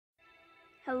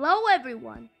Hello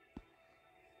everyone,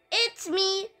 it's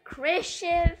me,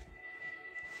 Christian,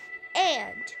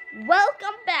 and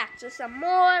welcome back to some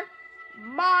more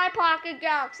My Pocket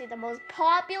Galaxy, the most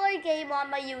popular game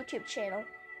on my YouTube channel.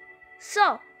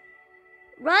 So,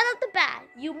 right off the bat,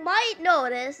 you might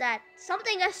notice that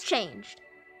something has changed.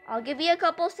 I'll give you a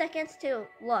couple seconds to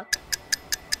look.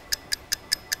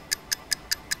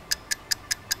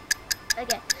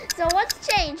 Okay, so what's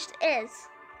changed is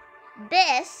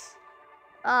this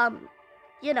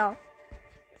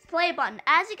play button.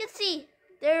 As you can see,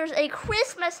 there's a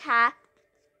Christmas hat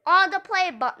on the play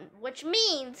button, which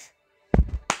means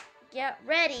get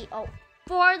ready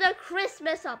for the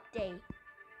Christmas update.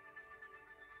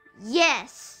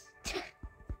 Yes,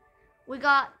 we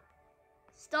got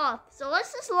stuff. So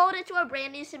let's just load into a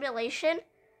brand new simulation,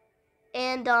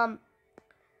 and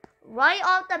right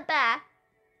off the bat,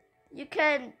 you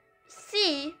can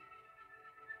see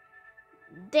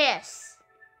this.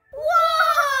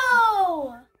 Whoa!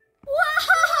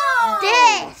 Wow!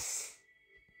 This!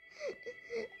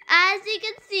 As you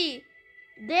can see,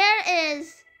 there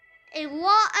is a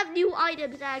lot of new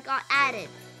items that got added.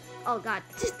 Oh god,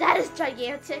 that is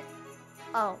gigantic.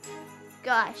 Oh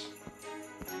gosh.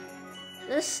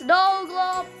 The snow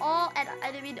globe, all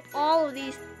of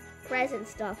these present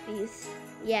stuffies.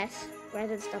 Yes,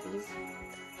 present stuffies.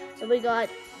 So we got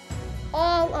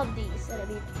all of these,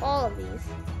 all of these.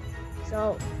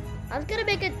 So I'm gonna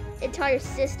make an entire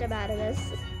system out of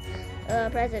this.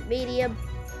 Present medium,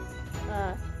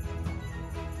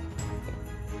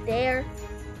 there,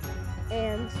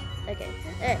 and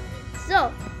okay.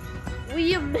 So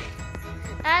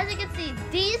as you can see,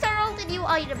 these are all the new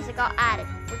items that got added.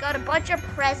 We got a bunch of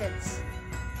presents.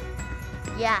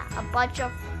 Yeah, a bunch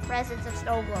of presents of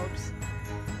snow globes.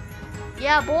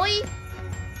 Yeah, boy.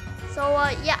 So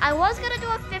yeah, I was gonna do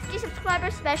a 50 subscriber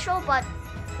special, but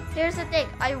here's the thing.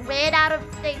 I ran out of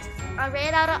things. I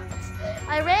ran out of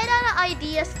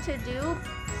ideas to do.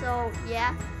 So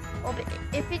yeah. Well,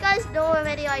 if you guys know of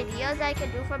any ideas I can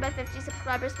do for my 50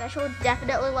 subscriber special,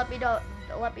 definitely let me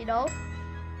know.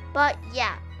 But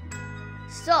yeah.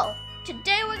 So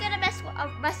today we're gonna mess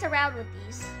around with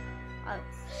these.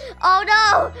 Oh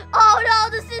no!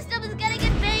 The system is getting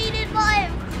invaded by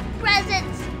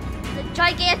presents. The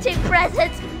gigantic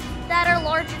presents that are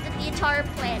larger than the entire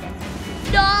planet.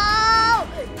 No!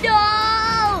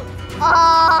 No!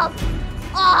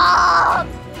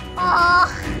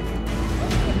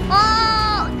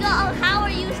 How are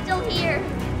you still here?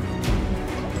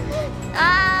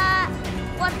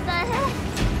 What the heck?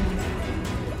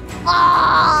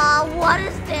 What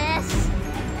is this?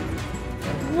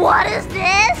 What is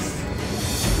this?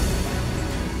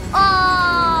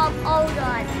 Oh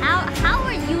god. How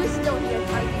are you still here,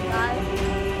 tiny guy?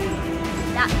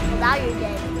 Now you're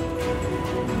dead.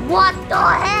 What the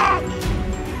heck?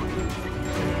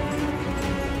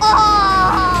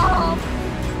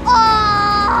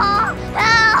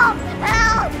 Help!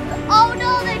 Oh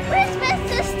no, the Christmas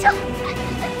system!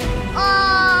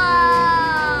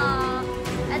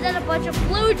 And then a bunch of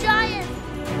blue giants!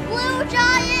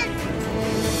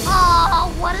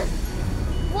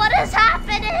 What is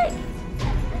happening?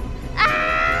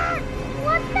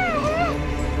 What the heck?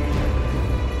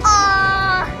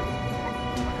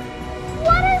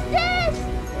 What is this?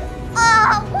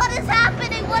 What is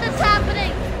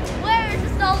happening? Where is the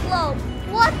snow globe?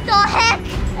 What the heck?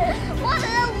 What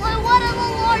are the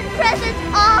Lord presents?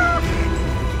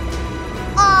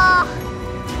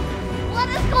 What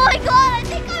is going on?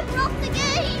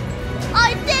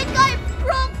 I think I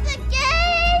broke the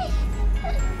game.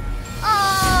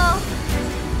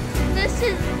 This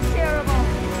is terrible.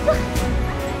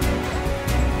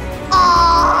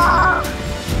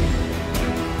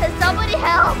 Can somebody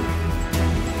help?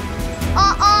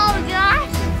 Oh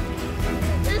gosh.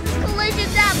 This is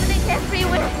collisions happening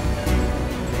everywhere.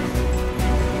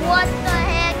 What the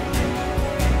heck?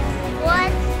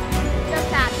 What just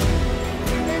happened?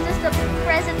 This is the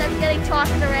present that's getting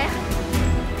tossed around.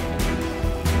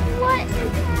 What is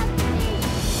happening?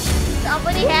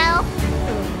 Somebody help.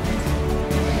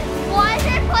 Why is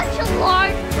there a bunch of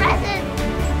large presents?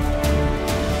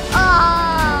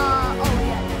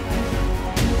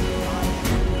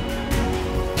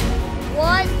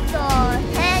 What the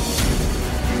heck?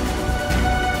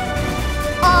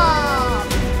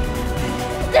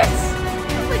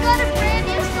 We got a brand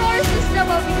new star system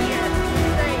over here.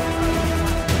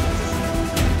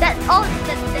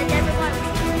 Never mind.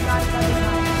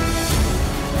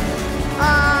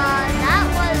 That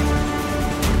was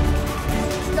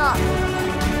stop.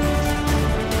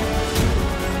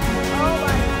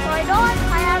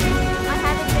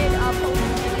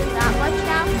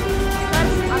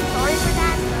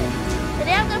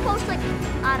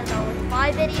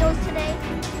 5 videos today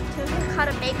to kind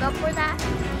of make up for that.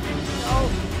 So,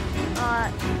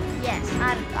 yes,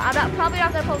 I'm probably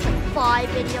not gonna post like 5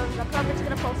 videos. I'm probably just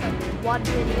gonna post like 1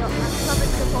 video. I'm probably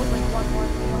just gonna post like 1 more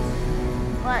video.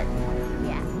 But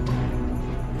yeah,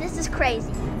 this is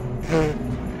crazy.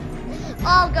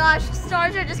 Oh gosh,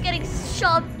 stars are just getting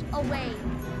shoved away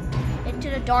into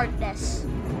the darkness.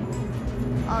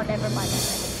 Oh, never mind.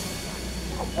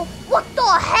 Oh, what the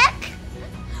heck?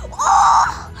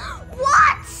 Oh,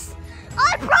 what?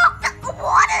 I broke the.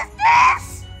 What is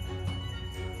this?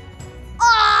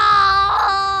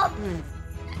 Oh!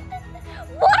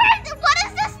 What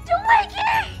is this doing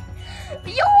here?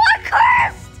 You are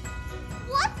cursed!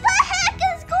 What the heck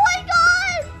is going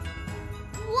on?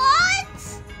 What?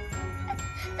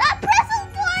 That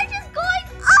present large is going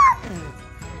up!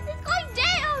 It's going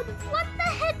down! What the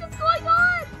heck is going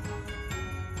on?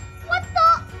 What the?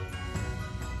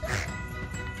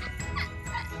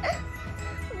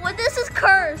 Well, this is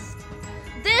cursed.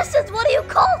 This is what you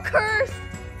call cursed.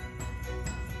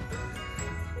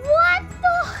 What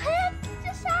the heck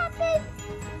just happened?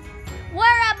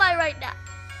 Where am I right now?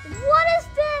 What is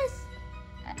this?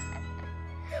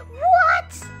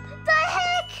 What the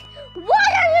heck? Why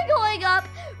are you going up?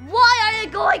 Why are you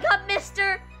going up,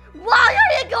 mister? Why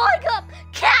are you going up?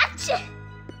 Catch it!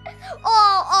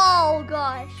 Oh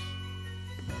gosh.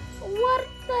 What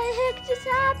the heck just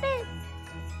happened?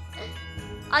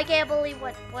 I can't believe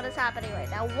what is happening right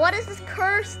now. What is this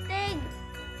cursed thing?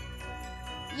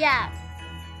 Yeah.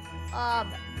 How?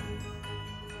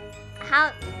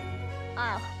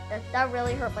 Oh, that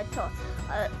really hurt my toe.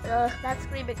 That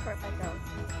screaming hurt my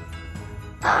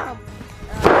toe.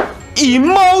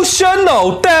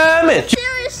 Emotional damage.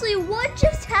 Seriously, what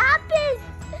just happened?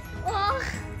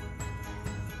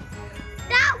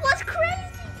 That was crazy.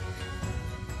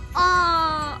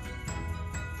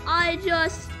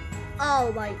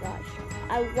 Oh my gosh.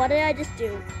 What did I just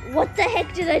do? What the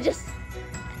heck did I just?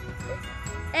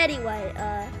 Anyway,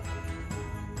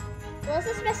 let's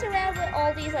just mess around with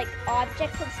all these like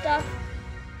objects and stuff.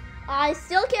 I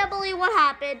still can't believe what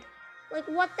happened. Like,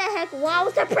 what the heck? Why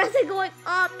was the present going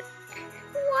up?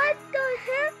 What the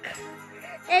heck?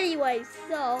 Anyway,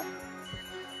 so.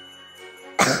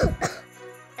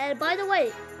 And by the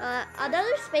way,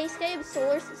 another space game,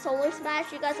 Solar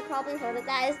Smash, you guys have probably heard of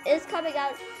that, is coming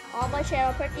out on my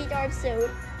channel pretty darn soon.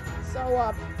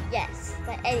 So, yes.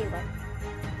 But anyway.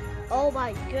 Oh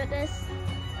my goodness.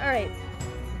 Alright.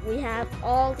 We have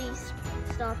all these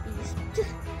stuffies.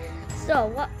 So,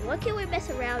 what can we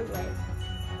mess around with?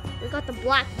 We got the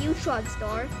black neutron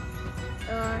star.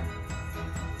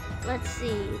 Let's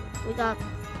see. We got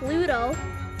Pluto.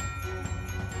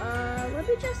 Let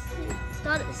me just see.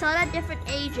 It's not at different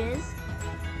ages.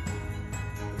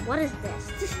 What is this?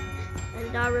 I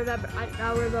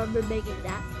don't remember making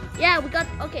that. Yeah, we got,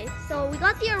 okay, so we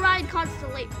got the Orion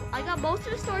Constellation. I got most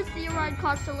of the stars of the Orion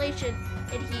Constellation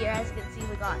in here. As you can see,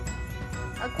 we got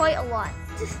quite a lot.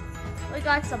 We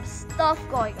got some stuff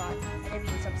going on. I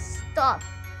mean, some stuff.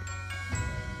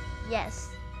 Yes.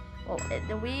 Well,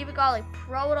 and we even got like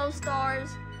proto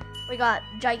stars. We got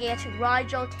gigantic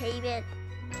Rigel, Taman,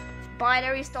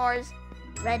 binary stars,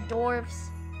 red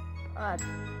dwarfs,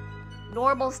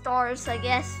 normal stars, I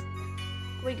guess.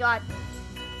 We got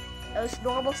those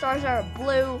normal stars that are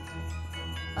blue,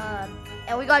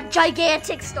 and we got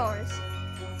gigantic stars.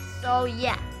 So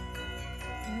yeah.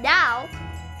 Now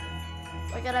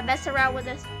we're gonna mess around with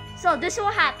this. So this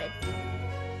will happen.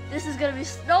 This is gonna be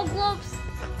snow globes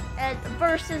and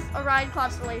versus Orion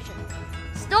Constellation.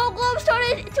 Snow globes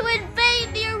started to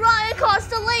invade the Orion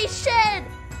Constellation.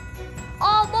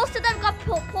 Oh, most of them got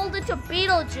pulled into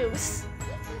Betelgeuse,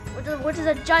 which is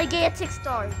a gigantic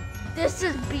star. This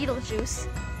is Betelgeuse.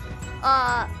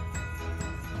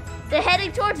 They're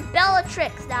heading towards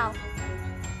Bellatrix now.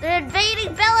 They're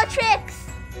invading Bellatrix.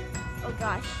 Oh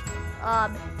gosh.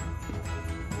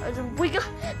 We got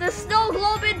the snow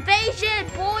globe invasion,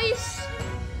 boys.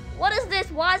 What is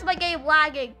this? Why is my game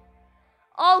lagging?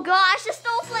 Oh gosh, the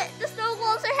snow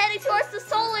globes are heading towards the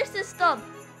solar system.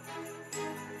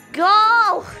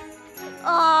 Go!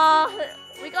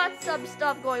 We got some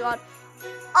stuff going on.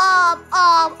 That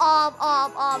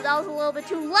was a little bit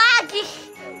too laggy.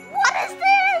 What is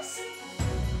this?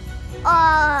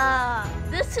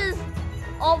 This is,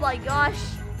 oh my gosh.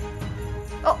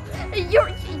 Oh, your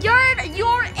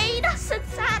Uranus and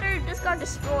Saturn just got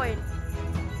destroyed.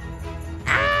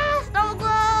 Ah, snow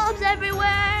globes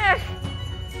everywhere.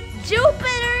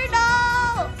 Jupiter,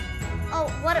 no! Oh,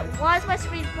 why is my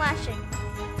screen flashing?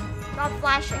 Not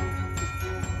flashing.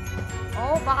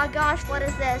 Oh my gosh, what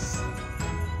is this?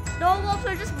 Snow globes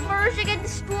are just merging and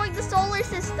destroying the solar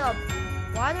system.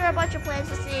 Why are there a bunch of planets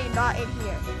sitting not in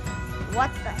here?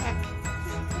 What the heck?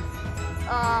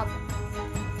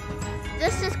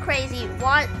 This is crazy.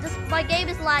 Why? My game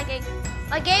is lagging.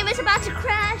 My game is about to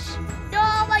crash.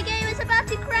 No, my game is about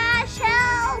to crash.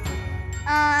 Help!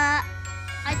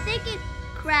 I think it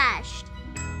crashed.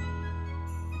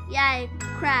 Yeah, it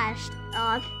crashed.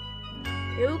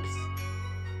 Oops.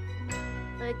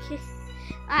 Okay.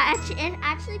 It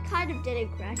actually kind of didn't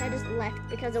crash. I just left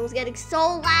because it was getting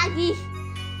so laggy.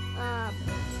 Oh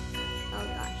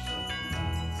gosh.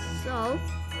 So,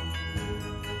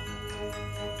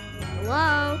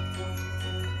 hello.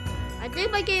 I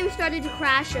think my game started to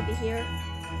crash over here.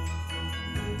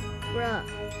 Bruh.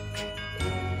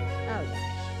 Oh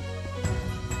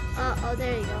gosh. Oh,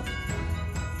 there you go.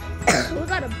 We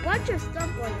got a bunch of stuff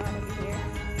going on over here.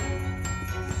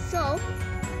 So,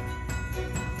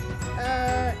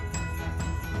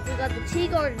 we got the tea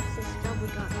garden system. We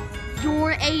got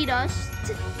Uranus.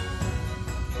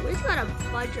 We just got a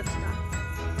bunch of stuff.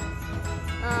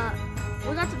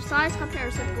 We got some size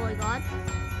comparisons going on.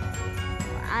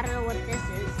 I don't know what this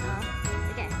is.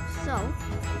 Okay, so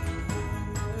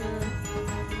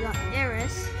we got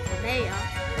Eris, Maya,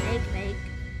 Make,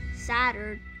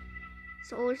 Saturn,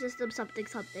 solar system, something.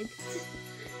 So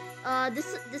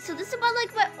this is about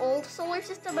like my old solar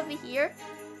system over here.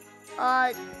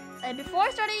 And before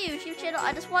I started a YouTube channel,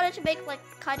 I just wanted to make like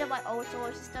kind of my own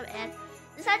solar system, and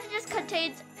this actually just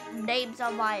contains names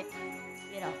of my,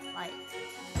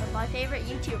 my favorite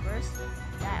YouTubers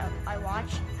that I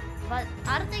watch. But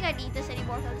I don't think I need this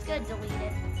anymore, so I'm just gonna delete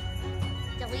it.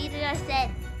 Delete it,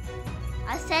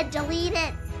 I said delete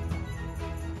it.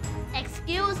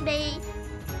 Excuse me.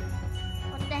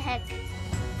 What the heck?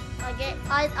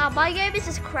 My game is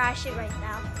just crashing right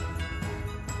now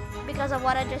because of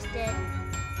what I just did.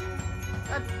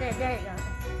 There you go.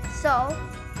 So,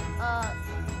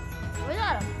 we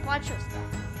got a bunch of stuff.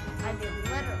 I mean,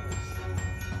 literally.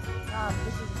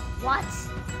 This is what?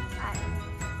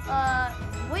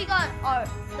 We got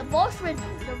the most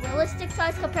realistic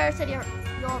size comparison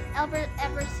you'll ever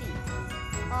see.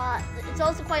 It's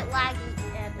also quite laggy,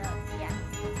 and yeah.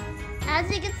 As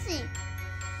you can see,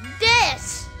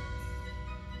 this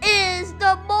is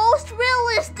the most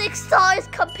realistic size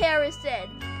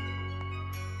comparison.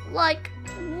 Like,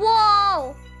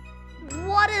 whoa!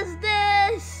 What is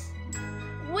this?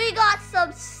 We got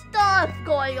some stuff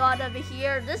going on over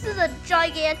here. This is a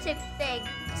gigantic thing.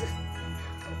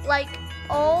 Like,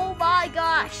 oh my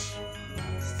gosh.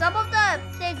 Some of the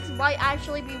things might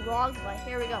actually be wrong, but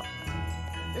here we go.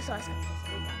 This size comparison.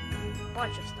 We got a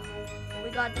bunch of stuff. We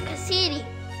got the Cassini.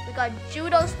 We got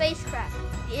Juno spacecraft.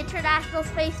 The International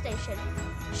Space Station.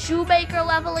 Shoemaker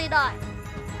Level 9.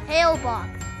 Hale-Bopp.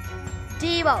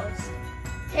 Deimos.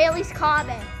 Halley's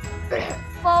Comet.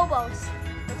 Phobos.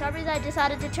 For some reason I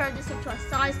decided to turn this into a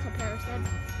size comparison.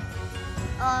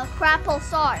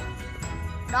 Krapulsar.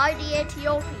 90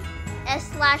 Antiope.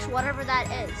 S/ whatever that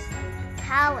is.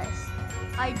 Pallas.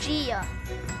 Igea.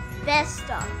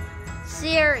 Vesta.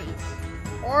 Ceres.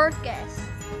 Orcus.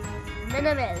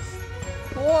 Minimus.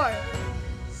 Borg.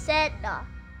 Sedna.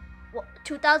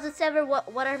 2007,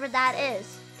 whatever that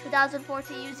is.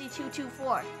 2014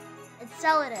 UZ224.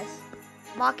 Enceladus.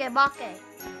 Makemake.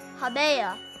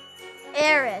 Haumea.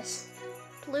 Eris.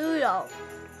 Pluto.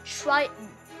 Triton.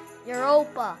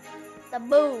 Europa. The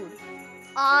Moon.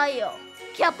 Io.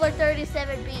 Kepler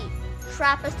 37b.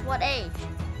 TRAPPIST-1H.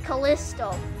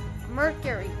 Callisto.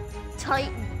 Mercury.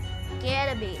 Titan.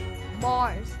 Ganymede.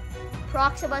 Mars.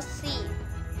 Proxima C.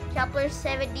 Kepler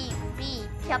 70b.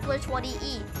 Kepler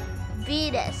 20e.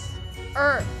 Venus.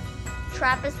 Earth.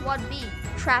 TRAPPIST-1b.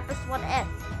 TRAPPIST-1f.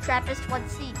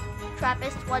 TRAPPIST-1c.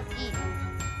 TRAPPIST-1e.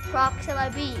 Proxima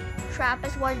b.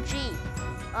 TRAPPIST-1g.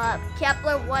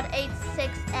 Kepler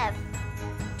 186f.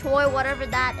 Toy, whatever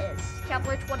that is.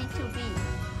 Kepler 22b.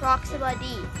 Proxima d.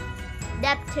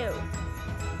 Neptune.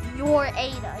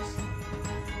 Uranus.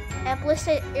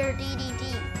 Epsilon Eridani d.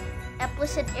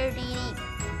 Epsilon Eridani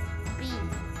b.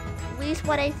 Gliese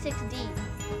 186d.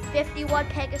 51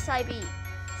 Pegasi b.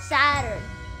 Saturn.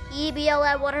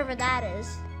 EBLM, whatever that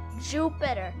is.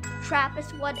 Jupiter.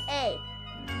 TRAPPIST-1a.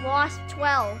 WASP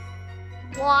 12.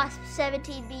 WASP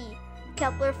 17b.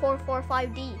 Kepler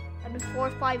 445d.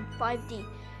 455d.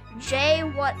 J,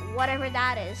 whatever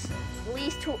that is.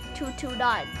 Gliese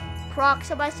 229.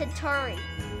 Proxima Centauri.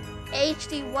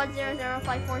 HD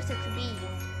 100546b.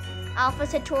 Alpha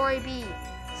Centauri b.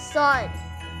 Sun.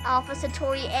 Alpha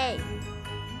Centauri A.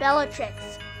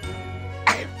 Bellatrix.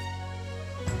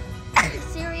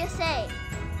 Sirius A.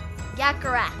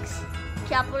 Yakarax.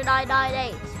 Kepler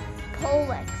 998.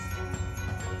 Pollux.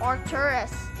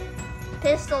 Arcturus.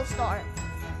 Pistol Star.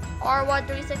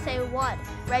 R13681,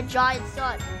 Red Giant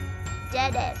Sun,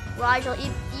 Deadhead, Rigel.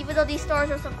 Even though these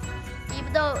stars are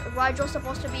even though Rigel's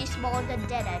supposed to be smaller than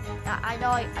Deadhead, I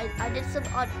know I did some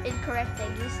incorrect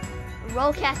things.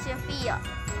 Rocassiopeia,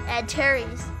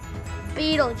 Antares,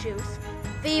 Beetlejuice,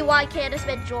 VY Canis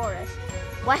Majoris,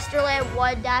 Westerland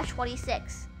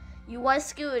 1-26, U1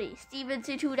 Scooty,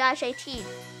 Stevenson 2-18,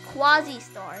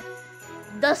 Quasi-Star,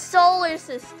 the Solar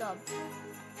System.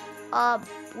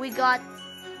 We got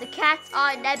the Cat's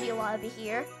Eye Nebula over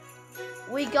here.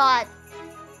 We got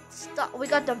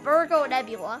the Virgo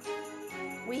Nebula.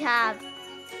 We have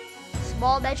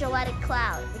Small Magellanic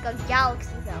Cloud. We got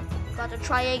galaxies though. We got the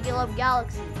Triangulum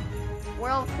Galaxy,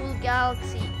 Whirlpool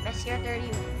Galaxy, Messier 30,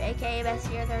 aka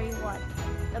Messier 31,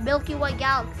 the Milky Way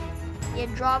Galaxy, the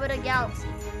Andromeda Galaxy,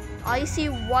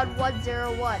 IC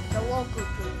 1101, the Local Group,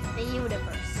 the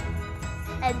Universe.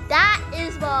 And that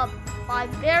is my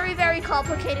very, very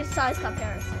complicated size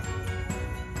comparison.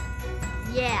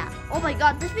 Yeah. Oh my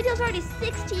god, this video is already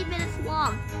 16 minutes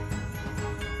long.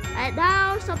 And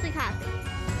now something happened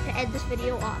to end this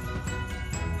video off.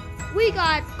 We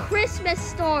got Christmas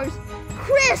stars,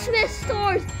 Christmas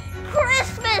stars,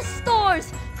 Christmas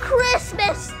stars,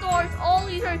 Christmas stars. All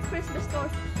you heard Christmas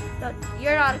stars. No,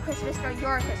 you're not a Christmas star,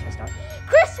 you're a Christmas star.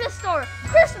 Christmas store,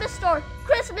 Christmas store,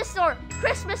 Christmas store,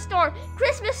 Christmas store,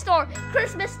 Christmas store,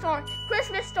 Christmas store,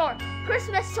 Christmas store,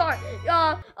 Christmas store.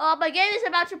 My game is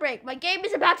about to break. My game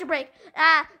is about to break.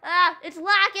 It's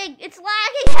lagging. It's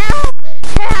lagging. Help!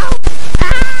 Help!